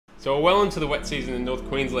So we're well into the wet season in North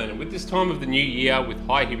Queensland, and with this time of the new year, with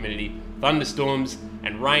high humidity, thunderstorms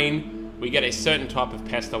and rain, we get a certain type of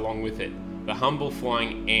pest along with it, the humble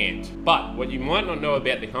flying ant. But what you might not know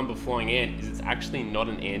about the humble flying ant is it's actually not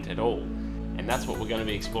an ant at all. And that's what we're going to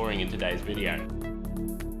be exploring in today's video.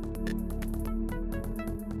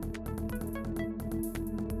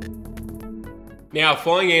 Now,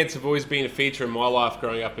 flying ants have always been a feature in my life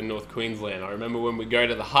growing up in North Queensland. I remember when we'd go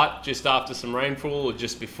to the hut just after some rainfall or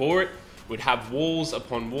just before it, we'd have walls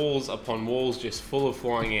upon walls upon walls just full of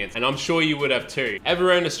flying ants. And I'm sure you would have too.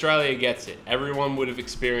 Everywhere in Australia gets it. Everyone would have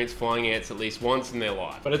experienced flying ants at least once in their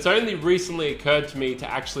life. But it's only recently occurred to me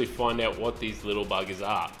to actually find out what these little buggers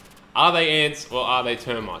are. Are they ants or are they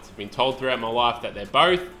termites? I've been told throughout my life that they're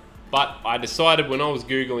both. But I decided when I was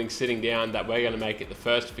Googling sitting down that we're going to make it the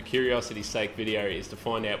first for curiosity's sake video is to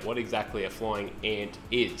find out what exactly a flying ant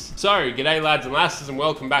is. So, g'day lads and lasses and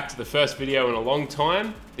welcome back to the first video in a long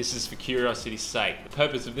time. This is for curiosity's sake. The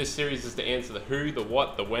purpose of this series is to answer the who, the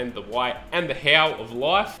what, the when, the why, and the how of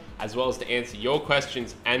life, as well as to answer your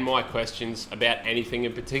questions and my questions about anything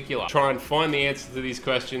in particular. Try and find the answer to these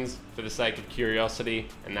questions for the sake of curiosity,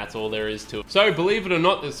 and that's all there is to it. So, believe it or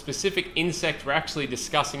not, the specific insect we're actually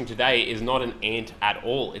discussing today is not an ant at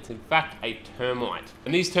all. It's in fact a termite.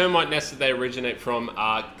 And these termite nests that they originate from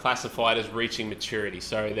are classified as reaching maturity.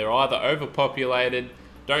 So they're either overpopulated,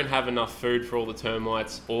 don't have enough food for all the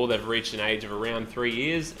termites, or they've reached an age of around 3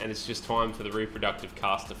 years and it's just time for the reproductive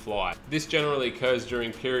cast to fly. This generally occurs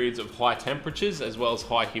during periods of high temperatures as well as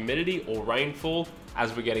high humidity or rainfall,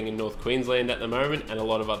 as we're getting in North Queensland at the moment and a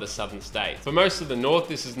lot of other southern states. For most of the north,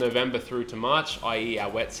 this is November through to March, i.e. our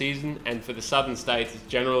wet season, and for the southern states, it's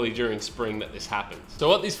generally during spring that this happens. So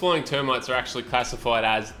what these flying termites are actually classified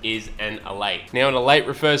as is an elate. Now, an elate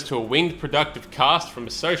refers to a winged productive cast from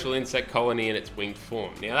a social insect colony in its winged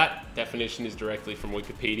form. Now, that definition is directly from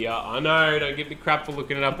Wikipedia. I know, don't give me crap for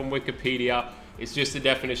looking it up on Wikipedia. It's just a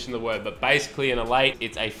definition of the word, but basically an elate,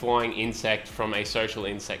 it's a flying insect from a social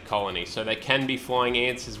insect colony. So they can be flying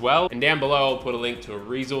ants as well. And down below, I'll put a link to a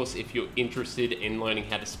resource if you're interested in learning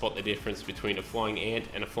how to spot the difference between a flying ant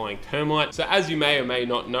and a flying termite. So as you may or may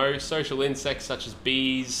not know, social insects such as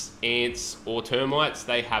bees, ants, or termites,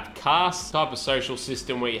 they have castes, type of social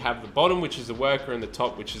system where you have the bottom, which is the worker, and the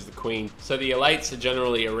top, which is the queen. So the elates are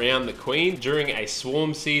generally around the queen during a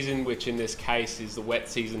swarm season, which in this case is the wet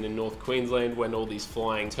season in North Queensland, when all these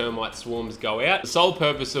flying termite swarms go out. The sole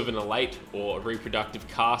purpose of an elate or a reproductive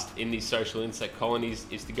cast in these social insect colonies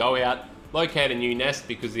is to go out, locate a new nest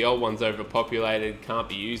because the old one's overpopulated, can't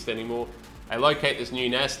be used anymore. They locate this new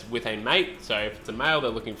nest with a mate, so if it's a male,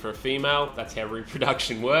 they're looking for a female. That's how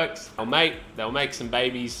reproduction works. They'll mate, they'll make some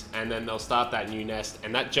babies, and then they'll start that new nest,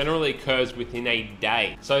 and that generally occurs within a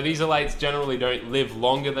day. So these elates generally don't live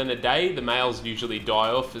longer than a day. The males usually die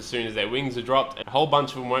off as soon as their wings are dropped, and a whole bunch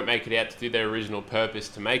of them won't make it out to do their original purpose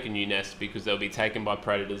to make a new nest because they'll be taken by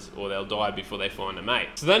predators or they'll die before they find a mate.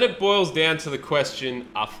 So then it boils down to the question,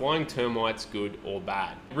 are flying termites good or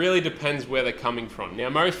bad? It really depends where they're coming from. Now,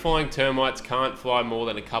 most flying termites can't fly more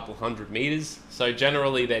than a couple hundred meters, so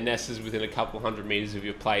generally their nest is within a couple hundred meters of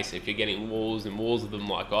your place if you're getting walls and walls of them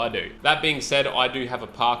like I do. That being said, I do have a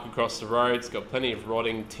park across the road. It's got plenty of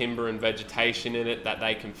rotting timber and vegetation in it that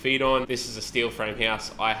they can feed on. This is a steel frame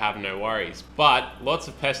house, I have no worries. But lots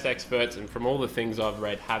of pest experts, and from all the things I've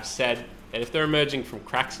read, have said that if they're emerging from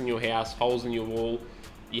cracks in your house, holes in your wall,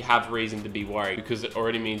 you have reason to be worried because it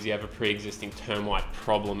already means you have a pre-existing termite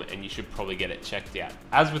problem and you should probably get it checked out.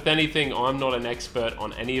 As with anything, I'm not an expert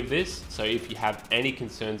on any of this, so if you have any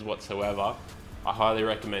concerns whatsoever, I highly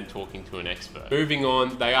recommend talking to an expert. Moving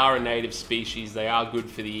on, they are a native species, they are good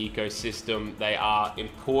for the ecosystem, they are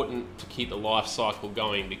important to keep the life cycle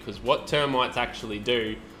going because what termites actually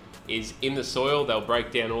do is in the soil, they'll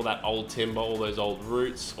break down all that old timber, all those old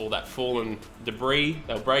roots, all that fallen debris.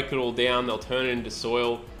 They'll break it all down, they'll turn it into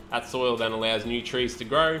soil. That soil then allows new trees to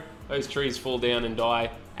grow. Those trees fall down and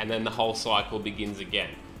die, and then the whole cycle begins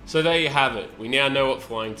again. So there you have it. We now know what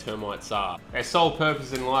flying termites are. Their sole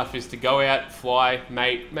purpose in life is to go out, fly,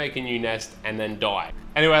 mate, make a new nest, and then die.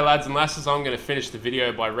 Anyway, lads and lasses, I'm going to finish the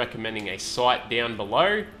video by recommending a site down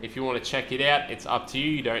below. If you want to check it out, it's up to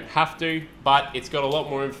you. You don't have to, but it's got a lot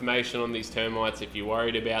more information on these termites if you're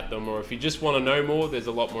worried about them, or if you just want to know more, there's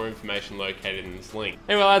a lot more information located in this link.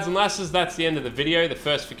 Anyway, lads and lasses, that's the end of the video, the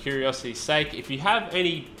first for curiosity's sake. If you have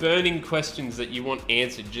any burning questions that you want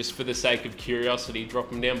answered just for the sake of curiosity, drop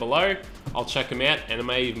them down below. I'll check them out, and I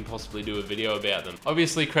may even possibly do a video about them.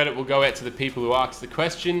 Obviously, credit will go out to the people who asked the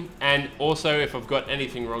question, and also if I've got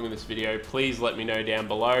anything wrong in this video, please let me know down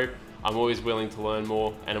below. I'm always willing to learn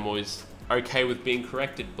more, and I'm always okay with being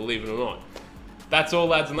corrected, believe it or not. That's all,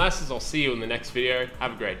 lads and lasses. I'll see you in the next video.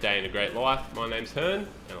 Have a great day and a great life. My name's Hearn,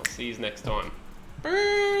 and I'll see you next time.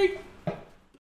 Bye!